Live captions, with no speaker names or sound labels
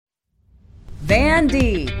Van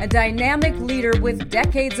Deeb, a dynamic leader with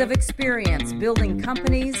decades of experience building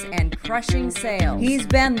companies and crushing sales. He's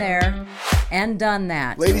been there and done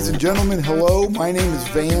that. Ladies and gentlemen, hello. My name is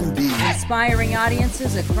Van Deeb. Inspiring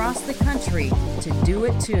audiences across the country to do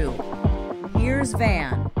it too. Here's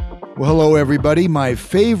Van. Well, hello, everybody. My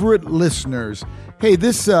favorite listeners. Hey,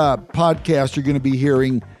 this podcast you're going to be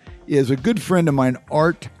hearing is a good friend of mine,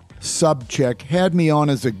 Art Sobczak, had me on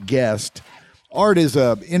as a guest. Art is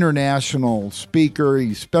an international speaker.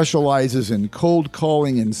 He specializes in cold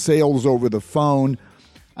calling and sales over the phone.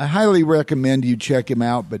 I highly recommend you check him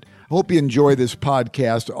out, but I hope you enjoy this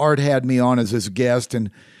podcast. Art had me on as his guest, and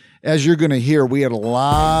as you're going to hear, we had a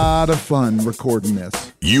lot of fun recording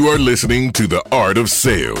this. You are listening to The Art of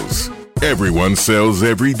Sales. Everyone sells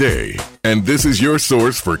every day, and this is your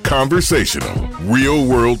source for conversational,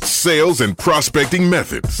 real-world sales and prospecting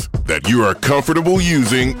methods that you are comfortable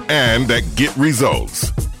using and that get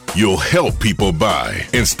results. You'll help people buy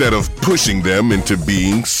instead of pushing them into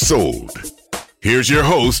being sold. Here's your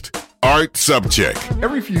host, Art Sobczak.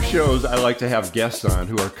 Every few shows, I like to have guests on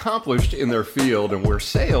who are accomplished in their field and where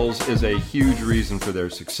sales is a huge reason for their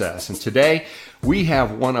success. And today, we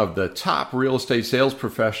have one of the top real estate sales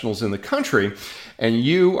professionals in the country, and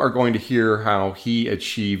you are going to hear how he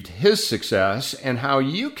achieved his success and how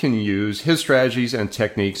you can use his strategies and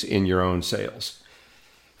techniques in your own sales.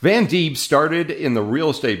 Van Deeb started in the real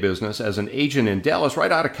estate business as an agent in Dallas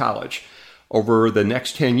right out of college. Over the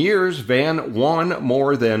next 10 years, Van won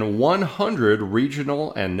more than 100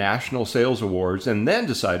 regional and national sales awards and then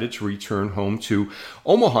decided to return home to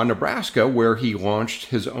Omaha, Nebraska, where he launched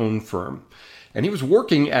his own firm. And he was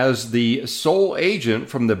working as the sole agent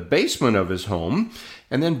from the basement of his home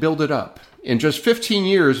and then built it up. In just 15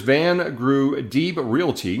 years, Van grew Deeb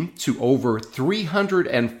Realty to over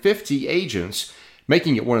 350 agents,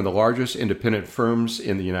 making it one of the largest independent firms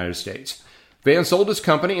in the United States. Van sold his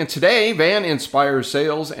company, and today Van inspires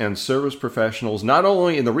sales and service professionals not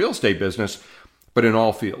only in the real estate business, but in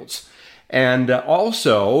all fields. And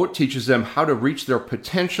also teaches them how to reach their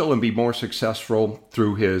potential and be more successful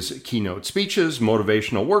through his keynote speeches,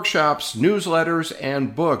 motivational workshops, newsletters,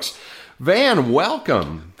 and books. Van,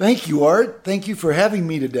 welcome. Thank you, Art. Thank you for having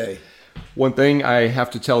me today. One thing I have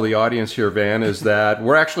to tell the audience here, Van, is that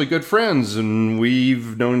we're actually good friends, and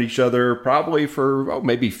we've known each other probably for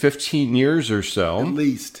maybe 15 years or so. At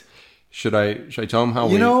least. Should I tell them how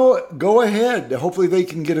You know, go ahead. Hopefully they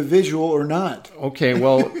can get a visual or not. Okay,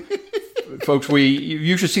 well, folks,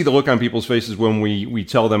 you should see the look on people's faces when we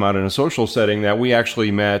tell them out in a social setting that we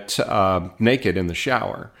actually met naked in the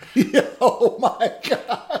shower. Oh, my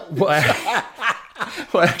God.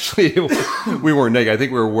 Well, actually, we weren't naked. I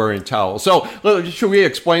think we were wearing towels. So, should we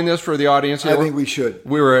explain this for the audience here? I think we should.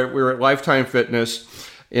 We were at Lifetime Fitness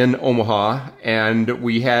in Omaha, and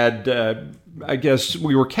we had, I guess,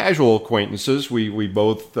 we were casual acquaintances. We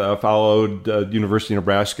both followed University of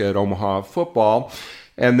Nebraska at Omaha football.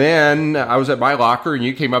 And then I was at my locker, and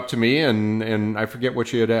you came up to me, and I forget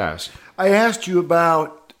what you had asked. I asked you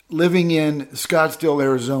about living in Scottsdale,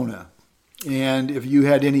 Arizona, and if you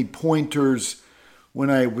had any pointers when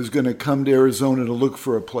I was going to come to Arizona to look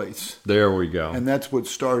for a place. There we go. And that's what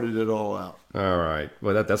started it all out. All right.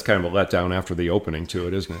 Well, that's kind of a letdown after the opening to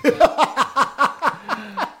it, isn't it?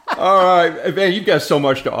 All right. Man, you've got so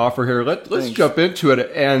much to offer here. Let's jump into it.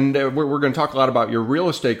 And we're going to talk a lot about your real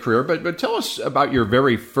estate career, but tell us about your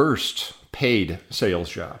very first paid sales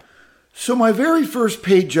job. So my very first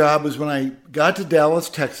paid job was when I got to Dallas,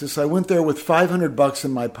 Texas. I went there with $500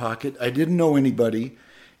 in my pocket. I didn't know anybody.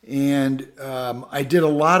 And I did a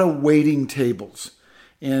lot of waiting tables.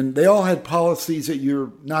 And they all had policies that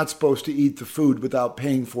you're not supposed to eat the food without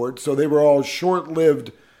paying for it. So they were all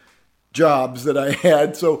short-lived jobs that I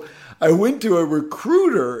had. So I went to a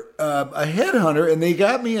recruiter, a headhunter, and they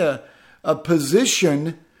got me a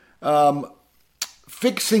position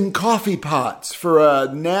fixing coffee pots for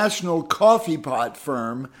a national coffee pot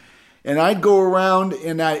firm. And I'd go around,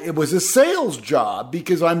 and it was a sales job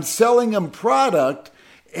because I'm selling them product.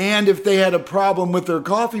 And if they had a problem with their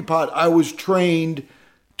coffee pot, I was trained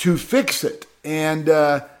to fix it. And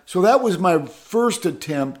so that was my first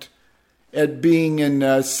attempt at being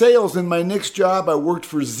in sales. In my next job, I worked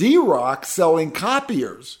for Xerox selling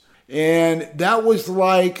copiers. And that was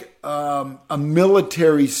like a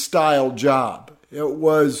military-style job. It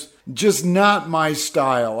was just not my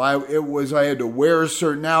style. I had to wear a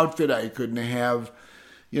certain outfit. I couldn't have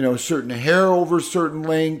certain hair over a certain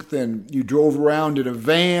length, and you drove around in a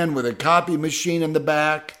van with a copy machine in the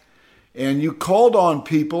back, and you called on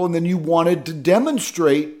people, and then you wanted to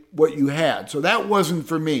demonstrate what you had. So that wasn't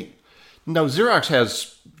for me. Now, Xerox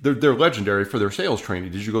has, they're legendary for their sales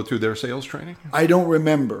training. Did you go through their sales training? I don't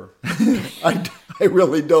remember. I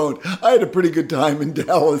really don't. I had a pretty good time in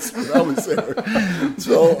Dallas when I was there.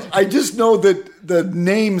 So I just know that the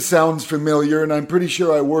name sounds familiar, and I'm pretty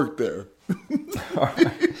sure I worked there. All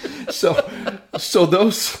right. So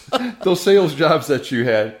those sales jobs that you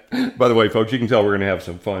had, by the way, folks, you can tell we're going to have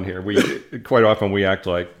some fun here. We quite often we act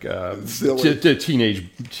like teenage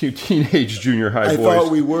junior high boys. I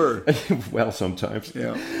thought we were. Well, sometimes.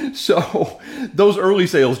 Yeah. So those early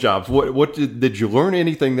sales jobs, what did you learn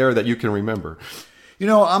anything there that you can remember? You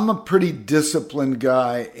know, I'm a pretty disciplined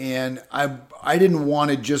guy, and I didn't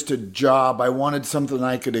want just a job. I wanted something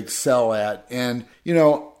I could excel at. And, you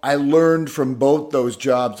know, I learned from both those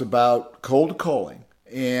jobs about cold calling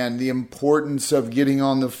and the importance of getting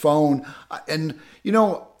on the phone. And, you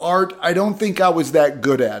know, Art, I don't think I was that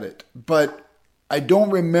good at it, but I don't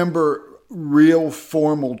remember real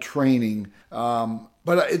formal training.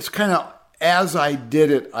 But it's kind of, as I did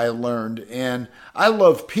it, I learned. And I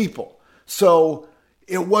love people. So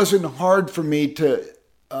it wasn't hard for me to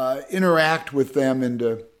interact with them and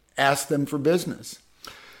to ask them for business.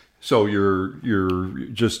 So your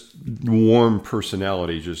just warm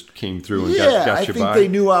personality just came through and got you by? I think they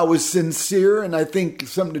knew I was sincere, and I think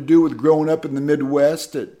something to do with growing up in the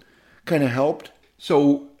Midwest, it kind of helped.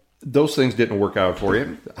 So those things didn't work out for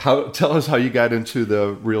you. Tell us how you got into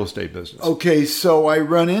the real estate business. Okay, so I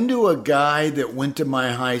run into a guy that went to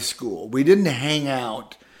my high school. We didn't hang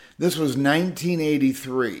out. This was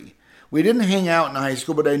 1983. We didn't hang out in high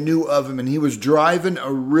school, but I knew of him, and he was driving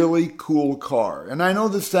a really cool car. And I know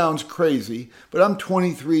this sounds crazy, but I'm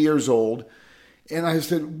 23 years old. And I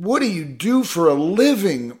said, what do you do for a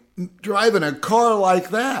living driving a car like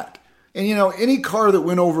that? And, you know, any car that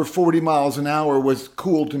went over 40 miles an hour was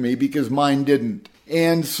cool to me because mine didn't.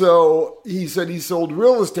 And so he said he sold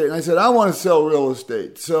real estate. And I said, I want to sell real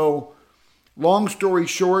estate. So long story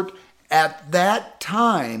short, at that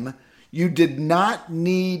time, you did not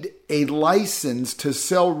need a license to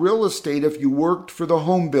sell real estate if you worked for the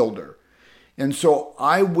home builder. And so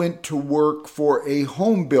I went to work for a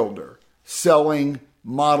home builder selling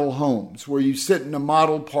model homes, where you sit in a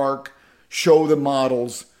model park, show the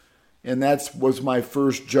models, and that was my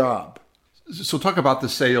first job. So talk about the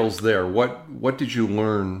sales there. What did you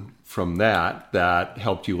learn from that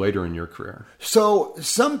helped you later in your career? So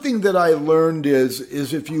something that I learned is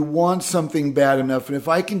if you want something bad enough, and if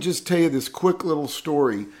I can just tell you this quick little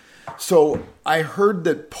story. So I heard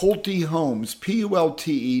that Pulte Homes,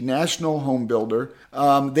 Pulte, National Home Builder,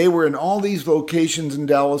 they were in all these locations in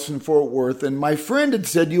Dallas and Fort Worth, and my friend had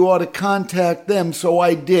said you ought to contact them, so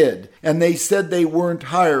I did. And they said they weren't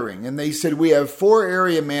hiring, and they said, we have 4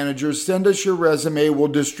 area managers, send us your resume, we'll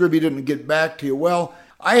distribute it and get back to you. Well,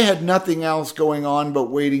 I had nothing else going on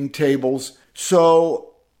but waiting tables,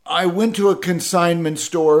 so I went to a consignment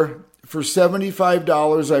store. For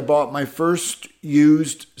 $75, I bought my first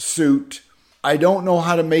used suit. I don't know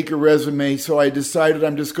how to make a resume, so I decided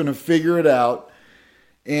I'm just going to figure it out.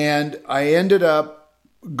 And I ended up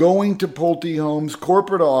going to Pulte Homes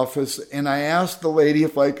corporate office, and I asked the lady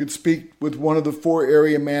if I could speak with one of the 4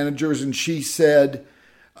 area managers, and she said,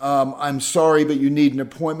 I'm sorry, but you need an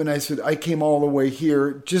appointment. I said, I came all the way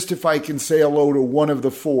here just if I can say hello to one of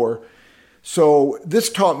the 4. So this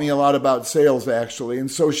taught me a lot about sales, actually. And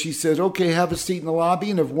so she says, okay, have a seat in the lobby,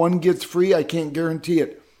 and if one gets free, I can't guarantee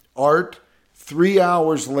it. Art, 3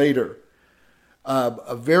 hours later,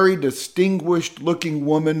 a very distinguished-looking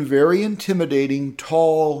woman, very intimidating,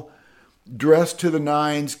 tall, dressed to the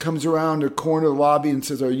nines, comes around the corner of the lobby and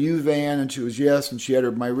says, are you Van? And she was, yes. And she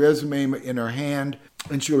had my resume in her hand.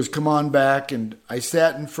 And she goes, come on back. And I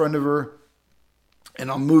sat in front of her, and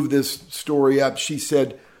I'll move this story up. She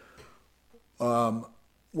said,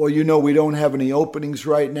 well, you know, we don't have any openings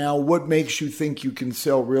right now. What makes you think you can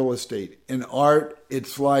sell real estate? And Art,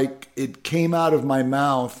 it's like it came out of my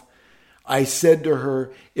mouth. I said to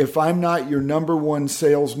her, if I'm not your number 1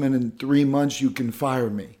 salesman in 3 months, you can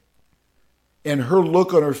fire me. And her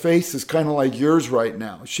look on her face is kind of like yours right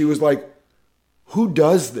now. She was like, who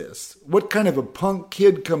does this? What kind of a punk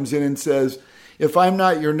kid comes in and says, if I'm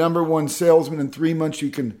not your number 1 salesman in 3 months,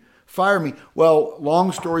 you can fire me? Well,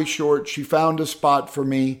 long story short, she found a spot for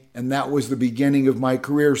me, and that was the beginning of my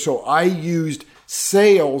career. So I used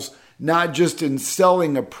sales not just in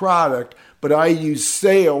selling a product, but I used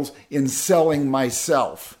sales in selling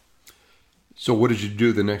myself. So what did you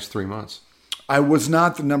do the next 3 months? I was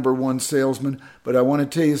not the number 1 salesman, but I want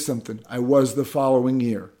to tell you something. I was the following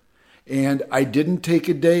year. And I didn't take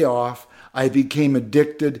a day off. I became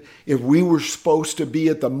addicted. If we were supposed to be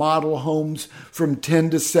at the model homes from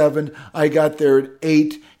 10 to 7, I got there at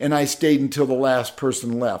 8 and I stayed until the last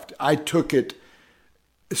person left. I took it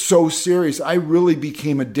so serious. I really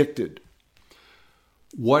became addicted.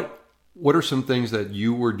 What are some things that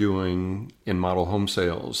you were doing in model home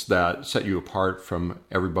sales that set you apart from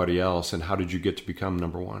everybody else, and how did you get to become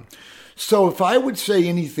number one? So if I would say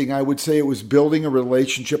anything, I would say it was building a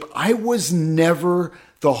relationship. I was never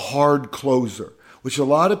the hard closer, which a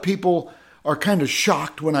lot of people are kind of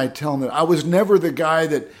shocked when I tell them that. I was never the guy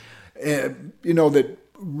that, that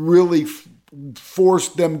really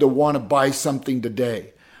forced them to want to buy something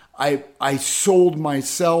today. I sold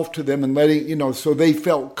myself to them and letting, so they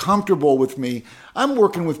felt comfortable with me. I'm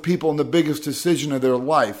working with people in the biggest decision of their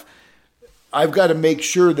life. I've got to make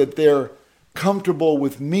sure that they're comfortable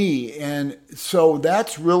with me. And so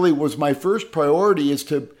that's really was my first priority is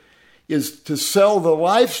to sell the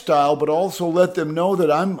lifestyle, but also let them know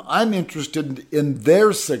that I'm interested in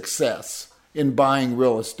their success in buying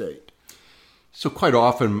real estate. So quite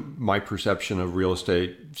often my perception of real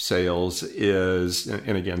estate sales is,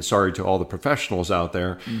 and again, sorry to all the professionals out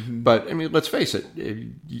there, but I mean, let's face it,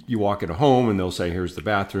 you walk in a home and they'll say, here's the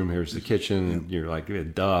bathroom, here's the kitchen, and you're like,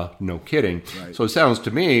 duh, no kidding. Right. So it sounds to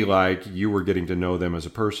me like you were getting to know them as a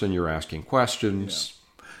person, you're asking questions.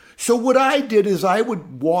 Yeah. So what I did is I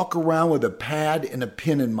would walk around with a pad and a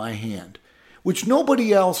pen in my hand, which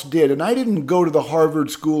nobody else did. And I didn't go to the Harvard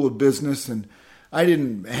School of Business and I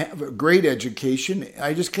didn't have a great education.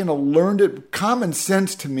 I just kind of learned it. Common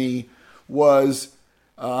sense to me was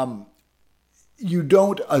you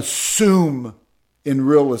don't assume in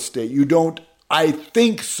real estate. You don't, I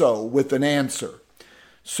think so, with an answer.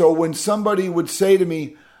 So when somebody would say to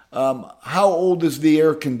me, how old is the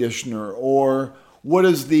air conditioner? Or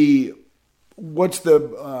what's the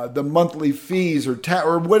monthly fees or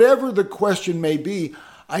whatever the question may be,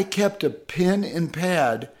 I kept a pen and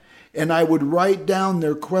pad and I would write down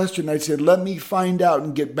their question. I said, let me find out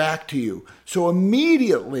and get back to you. So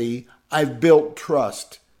immediately I've built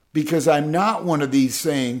trust because I'm not one of these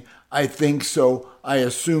saying, I think so, I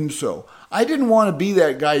assume so. I didn't want to be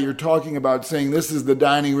that guy you're talking about saying this is the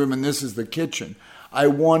dining room and this is the kitchen. I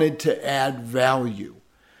wanted to add value.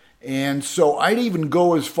 And so I'd even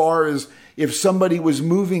go as far as if somebody was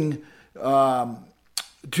moving to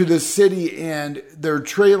the city and their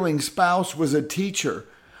trailing spouse was a teacher,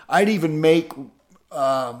 I'd even make,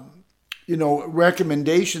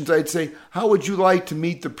 recommendations. I'd say, how would you like to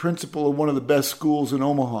meet the principal of one of the best schools in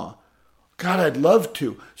Omaha? God, I'd love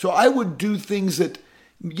to. So I would do things that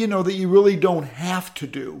you really don't have to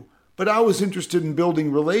do. But I was interested in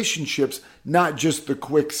building relationships, not just the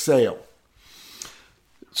quick sale.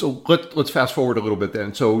 So let's fast forward a little bit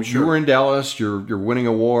then. So you were in Dallas, you're winning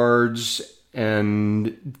awards,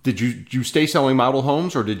 and did you stay selling model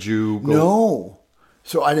homes or did you go? No.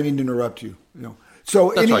 So I didn't mean to interrupt you. No.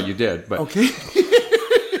 So that's right, you did. But okay.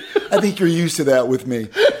 I think you're used to that with me.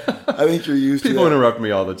 I think you're used to that. People interrupt me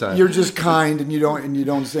all the time. You're just kind and you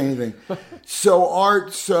don't say anything. So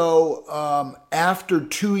Art, after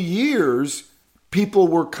 2 years, people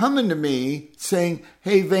were coming to me saying,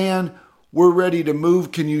 "Hey Van, we're ready to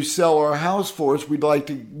move. Can you sell our house for us? We'd like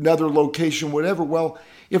another location, whatever." Well,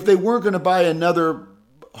 if they weren't going to buy another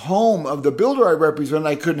home of the builder I represent,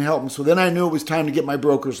 I couldn't help them. So then I knew it was time to get my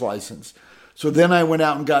broker's license. So then I went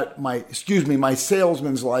out and got my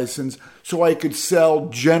salesman's license so I could sell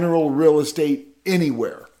general real estate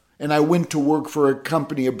anywhere. And I went to work for a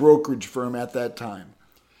company, a brokerage firm at that time.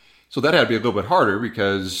 So that had to be a little bit harder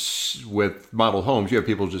because with model homes, you have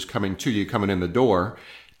people just coming in the door.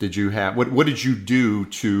 Did you have, what did you do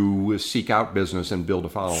to seek out business and build a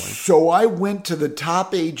following? So I went to the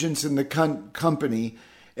top agents in the company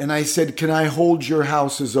and I said, "Can I hold your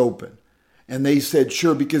houses open?" And they said,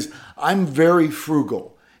 "Sure," because I'm very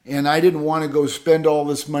frugal and I didn't want to go spend all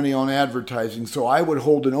this money on advertising. So I would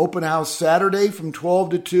hold an open house Saturday from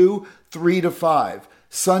 12 to 2, 3 to 5.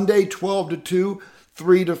 Sunday, 12 to 2,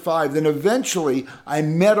 3 to 5. Then eventually I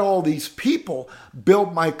met all these people,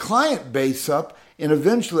 built my client base up, and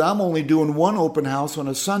eventually I'm only doing one open house on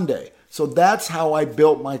a Sunday. So that's how I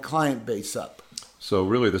built my client base up. So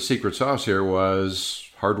really the secret sauce here was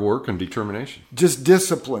hard work and determination. Just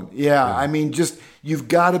discipline. Yeah. I mean, you've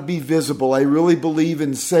got to be visible. I really believe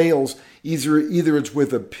in sales. Either it's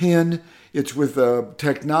with a pen, it's with a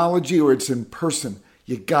technology, or it's in person.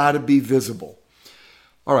 You got to be visible.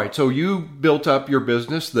 All right, so you built up your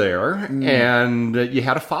business there and you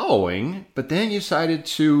had a following, but then you decided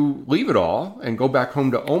to leave it all and go back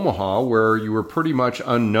home to Omaha where you were pretty much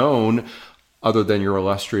unknown. other than your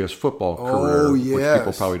illustrious football career, yes. which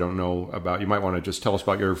people probably don't know about. You might want to just tell us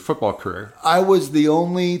about your football career. I was the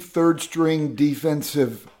only third-string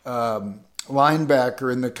defensive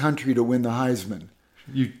linebacker in the country to win the Heisman.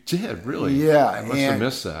 You did, really? Yeah. I must have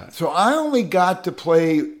missed that. So I only got to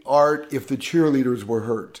play Art if the cheerleaders were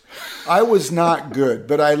hurt. I was not good,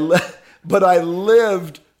 but I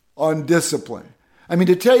lived on discipline. I mean,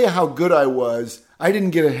 to tell you how good I was, I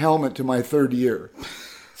didn't get a helmet to my third year.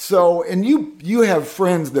 So, and you have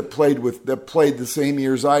friends that played the same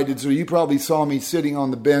year as I did, so you probably saw me sitting on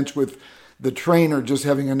the bench with the trainer just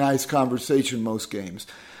having a nice conversation most games.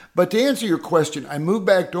 But to answer your question, I moved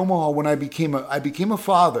back to Omaha when I became a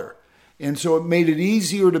father. And so it made it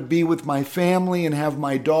easier to be with my family and have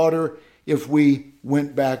my daughter if we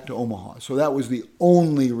went back to Omaha. So that was the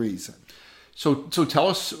only reason. So tell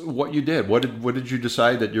us what you did. What did you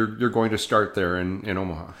decide that you're going to start there in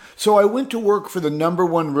Omaha? So I went to work for the number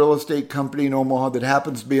one real estate company in Omaha that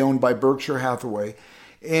happens to be owned by Berkshire Hathaway.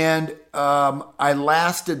 And I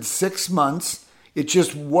lasted 6 months. It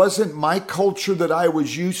just wasn't my culture that I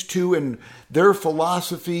was used to, and their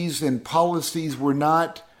philosophies and policies were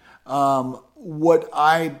not what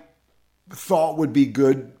I thought would be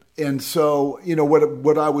good. And so,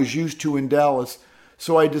 what I was used to in Dallas.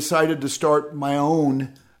 So I decided to start my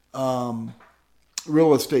own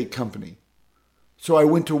real estate company. So I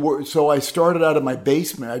went to work. So I started out of my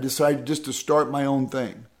basement. I decided just to start my own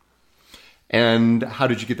thing. And how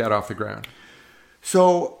did you get that off the ground?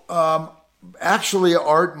 So actually,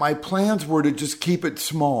 Art, my plans were to just keep it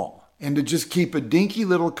small and to just keep a dinky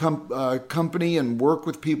little company and work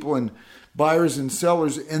with people and buyers and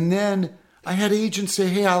sellers. And then I had agents say,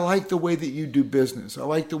 hey, I like the way that you do business. I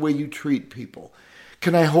like the way you treat people.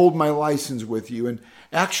 Can I hold my license with you? And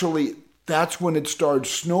actually, that's when it started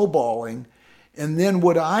snowballing. And then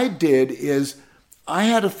what I did is I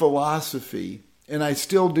had a philosophy, and I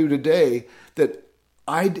still do today, that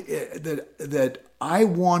I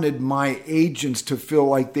wanted my agents to feel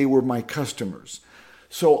like they were my customers.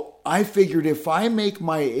 So I figured if I make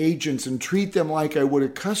my agents and treat them like I would a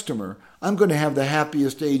customer, I'm going to have the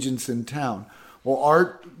happiest agents in town. Well,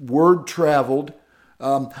 Art, word traveled.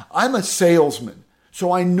 I'm a salesman.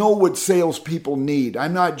 So I know what salespeople need.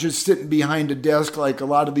 I'm not just sitting behind a desk like a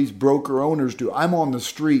lot of these broker owners do. I'm on the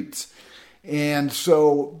streets. And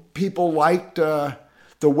so people liked the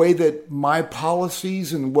way that my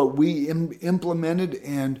policies and what we implemented.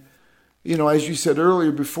 And, as you said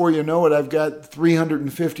earlier, before you know it, I've got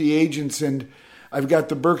 350 agents and I've got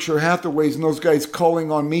the Berkshire Hathaways and those guys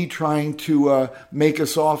calling on me trying to make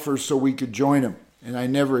us offers so we could join them. And I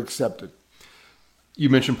never accepted. You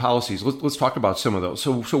mentioned policies. Let's talk about some of those.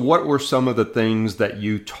 So what were some of the things that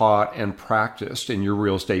you taught and practiced in your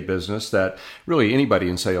real estate business that really anybody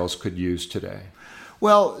in sales could use today?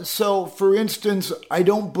 Well, so for instance, I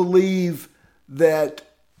don't believe that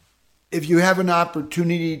if you have an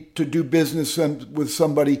opportunity to do business with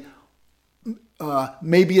somebody,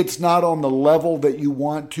 maybe it's not on the level that you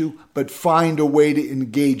want to, but find a way to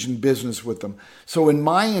engage in business with them. So in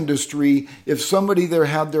my industry, if somebody there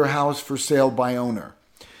had their house for sale by owner,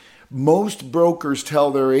 most brokers tell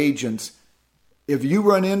their agents, if you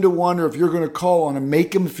run into one or if you're going to call on them,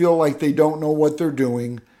 make them feel like they don't know what they're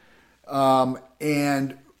doing,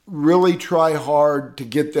 and really try hard to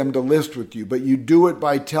get them to list with you. But you do it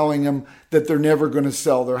by telling them that they're never going to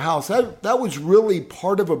sell their house. That was really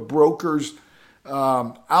part of a broker's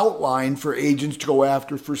outline for agents to go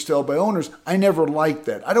after for sale by owners. I never liked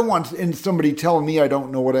that. I don't want somebody telling me I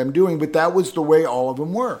don't know what I'm doing, but that was the way all of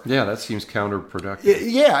them were. Yeah, that seems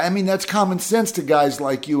counterproductive. Yeah, I mean, that's common sense to guys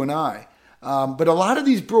like you and I. But a lot of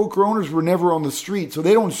these broker owners were never on the street, so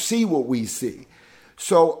they don't see what we see.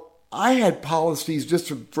 So I had policies,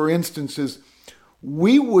 just for instances,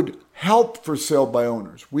 we would help for sale by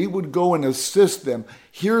owners. We would go and assist them.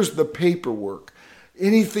 Here's the paperwork.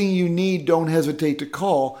 Anything you need, don't hesitate to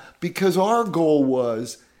call, because our goal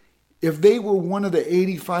was, if they were one of the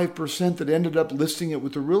 85% that ended up listing it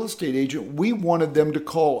with a real estate agent, we wanted them to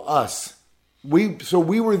call us. So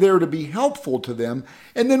we were there to be helpful to them.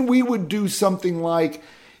 And then we would do something like,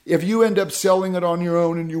 if you end up selling it on your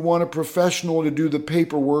own and you want a professional to do the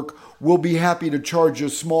paperwork, we'll be happy to charge you a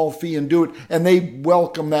small fee and do it. And they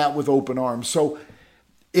welcome that with open arms. So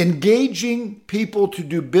engaging people to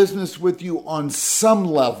do business with you on some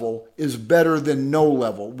level is better than no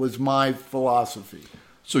level, was my philosophy.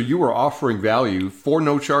 So you were offering value for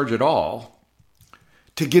no charge at all.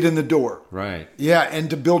 To get in the door. Right. Yeah, and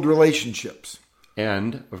to build relationships.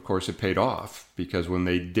 And, of course, it paid off, because when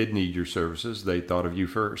they did need your services, they thought of you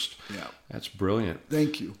first. Yeah. That's brilliant.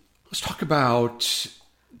 Thank you. Let's talk about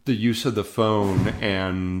the use of the phone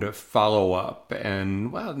and follow up,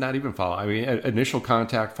 and well, not even follow. I mean, initial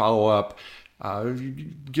contact, follow up.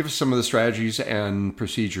 Give us some of the strategies and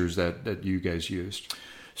procedures that you guys used.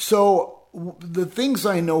 So the things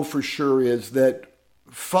I know for sure is that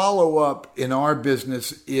follow up in our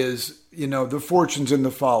business is, the fortune's in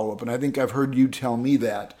the follow up, and I think I've heard you tell me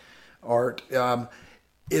that, Art.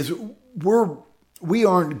 Is we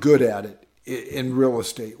aren't good at it in real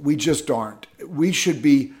estate. We just aren't. We should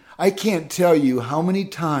be. I can't tell you how many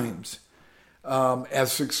times,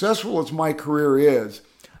 as successful as my career is,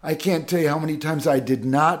 I can't tell you how many times I did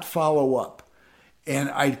not follow up. And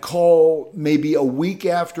I'd call maybe a week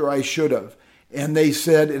after I should have. And they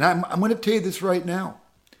said, and I'm going to tell you this right now.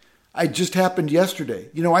 It just happened yesterday.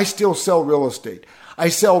 I still sell real estate. I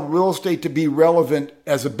sell real estate to be relevant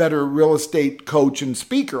as a better real estate coach and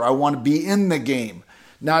speaker. I want to be in the game,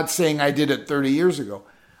 not saying I did it 30 years ago.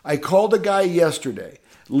 I called a guy yesterday,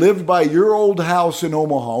 lived by your old house in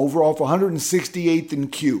Omaha, over off 168th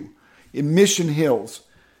and Q, in Mission Hills.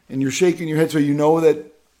 And you're shaking your head so you know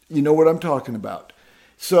what I'm talking about.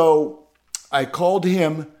 So I called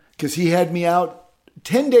him because he had me out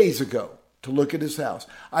 10 days ago to look at his house.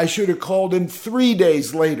 I should have called him 3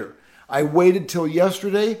 days later. I waited till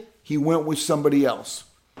yesterday. He went with somebody else.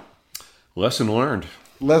 Lesson learned.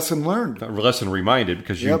 Lesson learned. Lesson reminded,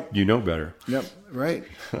 because you know better. Yep, right.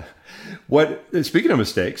 Speaking of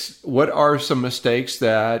mistakes, what are some mistakes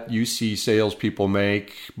that you see salespeople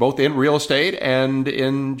make, both in real estate and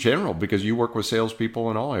in general? Because you work with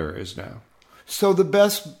salespeople in all areas now. So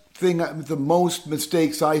the most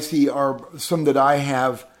mistakes I see are some that I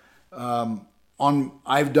have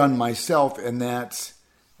I've done myself, and that's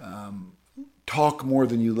talk more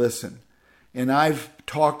than you listen. And I've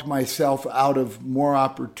talked myself out of more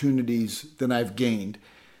opportunities than I've gained.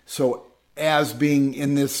 So as being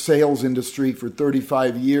in this sales industry for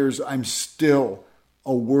 35 years, I'm still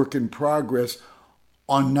a work in progress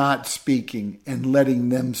on not speaking and letting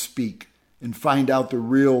them speak and find out the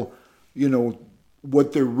real,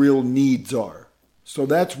 what their real needs are. So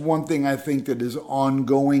that's one thing I think that is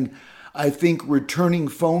ongoing. I think returning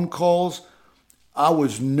phone calls, I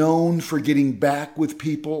was known for getting back with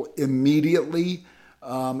people immediately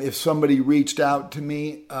if somebody reached out to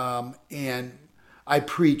me, and I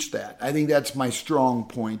preach that. I think that's my strong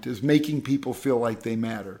point, is making people feel like they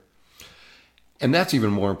matter. And that's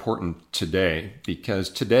even more important today, because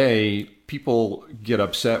today people get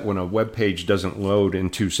upset when a web page doesn't load in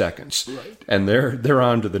 2 seconds, right, and they're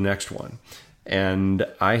on to the next one. And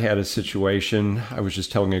I had a situation, I was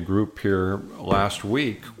just telling a group here last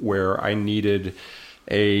week, where I needed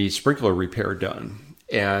a sprinkler repair done.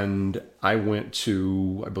 And I went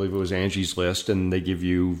to, I believe it was Angie's List, and they give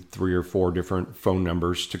you 3 or 4 different phone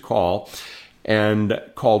numbers to call. And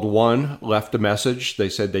called one, left a message. They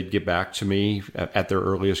said they'd get back to me at their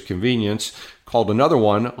earliest convenience. Called another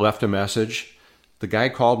one, left a message. The guy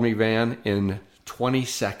called me, Van, in 20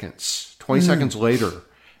 seconds. 20 seconds later,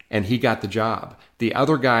 and he got the job. The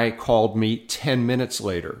other guy called me 10 minutes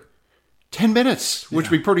later. 10 minutes,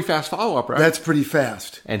 which would be pretty fast follow-up, right? That's pretty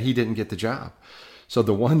fast. And he didn't get the job. So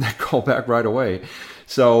the one that called back right away.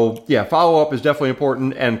 So yeah, follow-up is definitely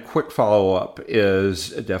important, and quick follow-up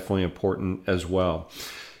is definitely important as well.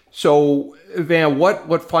 So Van,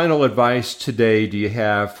 what final advice today do you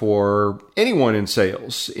have for anyone in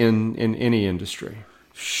sales in any industry?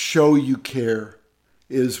 Show you care.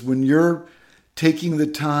 Is when you're taking the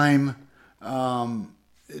time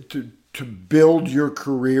to build your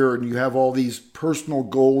career, and you have all these personal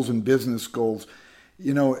goals and business goals,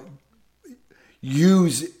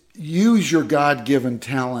 use your God-given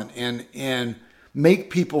talent and make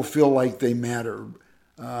people feel like they matter.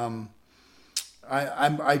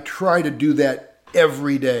 I try to do that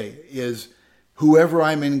every day, is whoever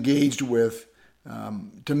I'm engaged with,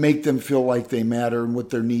 to make them feel like they matter and what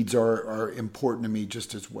their needs are important to me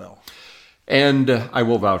just as well. And I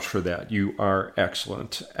will vouch for that. You are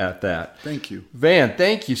excellent at that. Thank you. Van,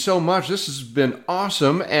 thank you so much. This has been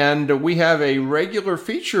awesome. And we have a regular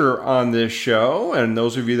feature on this show. And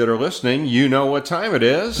those of you that are listening, you know what time it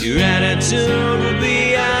is. Your attitude will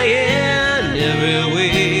be iron. Every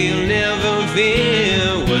way you'll never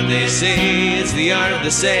feel what they say. It's the art of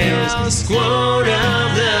the sales. The quote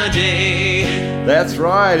of the day. That's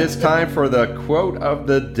right. It's time for the quote of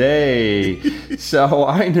the day. So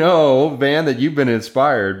I know, Van, that you've been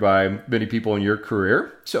inspired by many people in your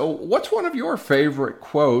career. So what's one of your favorite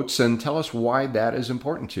quotes, and tell us why that is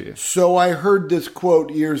important to you? So I heard this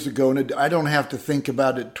quote years ago, and I don't have to think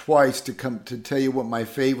about it twice to tell you what my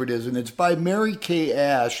favorite is. And it's by Mary Kay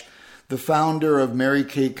Ash, the founder of Mary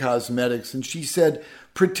Kay Cosmetics. And she said,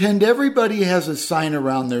 pretend everybody has a sign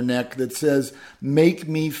around their neck that says, "Make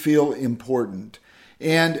me feel important."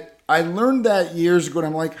 And I learned that years ago, and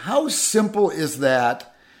I'm like, how simple is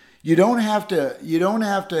that? You don't have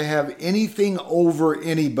to have anything over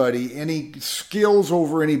anybody, any skills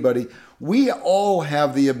over anybody. We all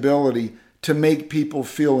have the ability to make people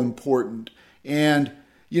feel important. And,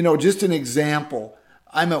 just an example,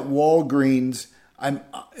 I'm at Walgreens.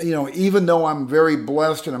 Even though I'm very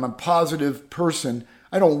blessed and I'm a positive person,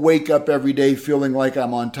 I don't wake up every day feeling like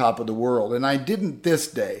I'm on top of the world. And I didn't this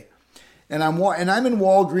day. And I'm in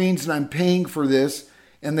Walgreens and I'm paying for this.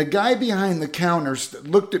 And the guy behind the counter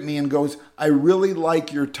looked at me and goes, "I really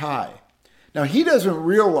like your tie." Now, he doesn't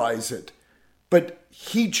realize it, but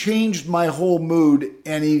he changed my whole mood.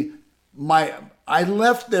 And I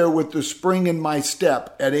left there with the spring in my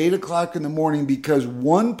step at 8 o'clock in the morning because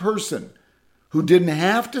one person who didn't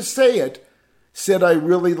have to say it said, "I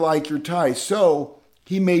really like your tie." So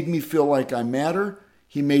he made me feel like I matter.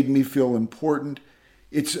 He made me feel important.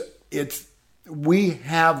 We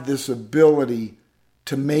have this ability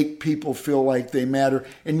to make people feel like they matter.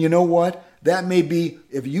 And you know what? That may be,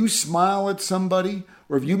 if you smile at somebody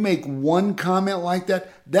or if you make one comment like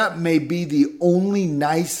that, that may be the only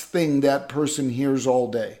nice thing that person hears all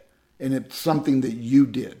day. And it's something that you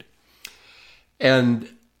did. And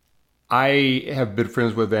I have been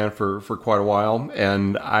friends with Van for quite a while,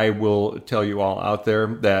 and I will tell you all out there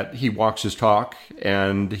that he walks his talk,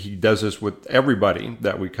 and he does this with everybody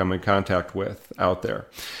that we come in contact with out there.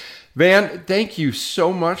 Van, thank you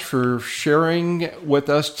so much for sharing with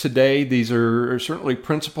us today. These are certainly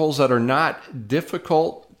principles that are not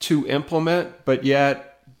difficult to implement, but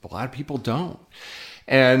yet a lot of people don't.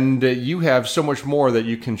 And you have so much more that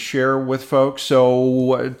you can share with folks.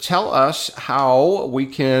 So tell us how we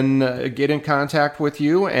can get in contact with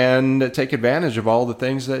you and take advantage of all the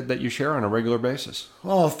things that you share on a regular basis.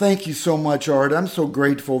 Oh, thank you so much, Art. I'm so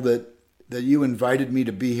grateful that you invited me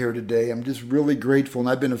to be here today. I'm just really grateful. And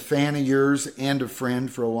I've been a fan of yours and a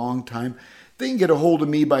friend for a long time. They can get a hold of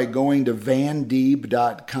me by going to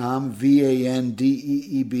vandeeb.com, vandeeb.com.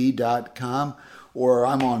 Or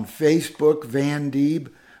I'm on Facebook, Van Deeb,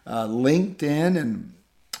 LinkedIn, and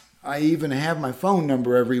I even have my phone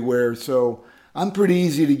number everywhere. So I'm pretty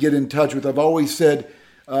easy to get in touch with. I've always said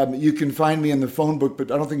you can find me in the phone book,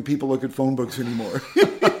 but I don't think people look at phone books anymore.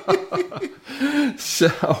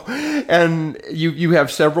 So, and you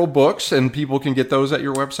have several books, and people can get those at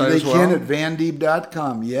your website as well? They can at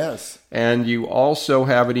vandeeb.com, yes. And you also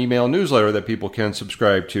have an email newsletter that people can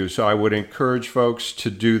subscribe to. So I would encourage folks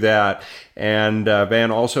to do that. And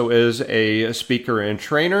Van also is a speaker and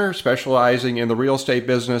trainer specializing in the real estate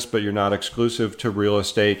business, but you're not exclusive to real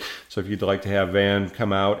estate. So if you'd like to have Van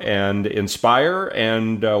come out and inspire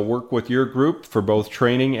and work with your group for both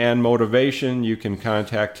training and motivation, you can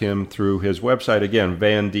contact him through his website. Again,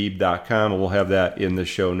 vandeeb.com. We'll have that in the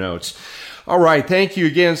show notes. All right. Thank you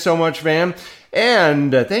again so much, Van.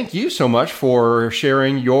 And thank you so much for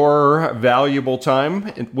sharing your valuable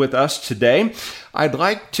time with us today. I'd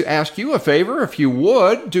like to ask you a favor, if you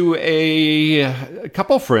would, do a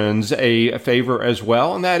couple friends a favor as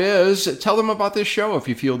well, and that is tell them about this show if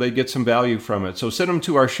you feel they get some value from it. So send them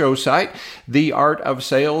to our show site,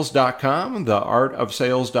 theartofsales.com,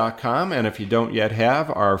 theartofsales.com, and if you don't yet have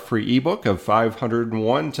our free ebook of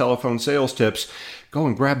 501 telephone sales tips, go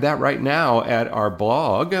and grab that right now at our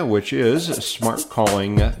blog, which is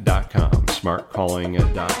smartcalling.com,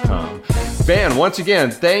 smartcalling.com. Van, once again,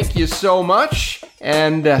 thank you so much.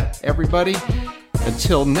 And everybody,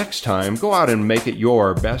 until next time, go out and make it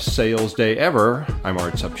your best sales day ever. I'm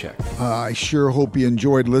Art Sobczak. I sure hope you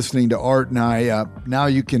enjoyed listening to Art and I. Now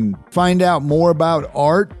you can find out more about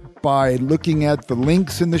Art by looking at the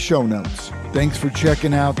links in the show notes. Thanks for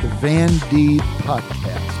checking out the Van Deeb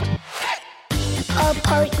Podcast. A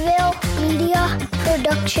Parkville Media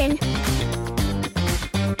Production.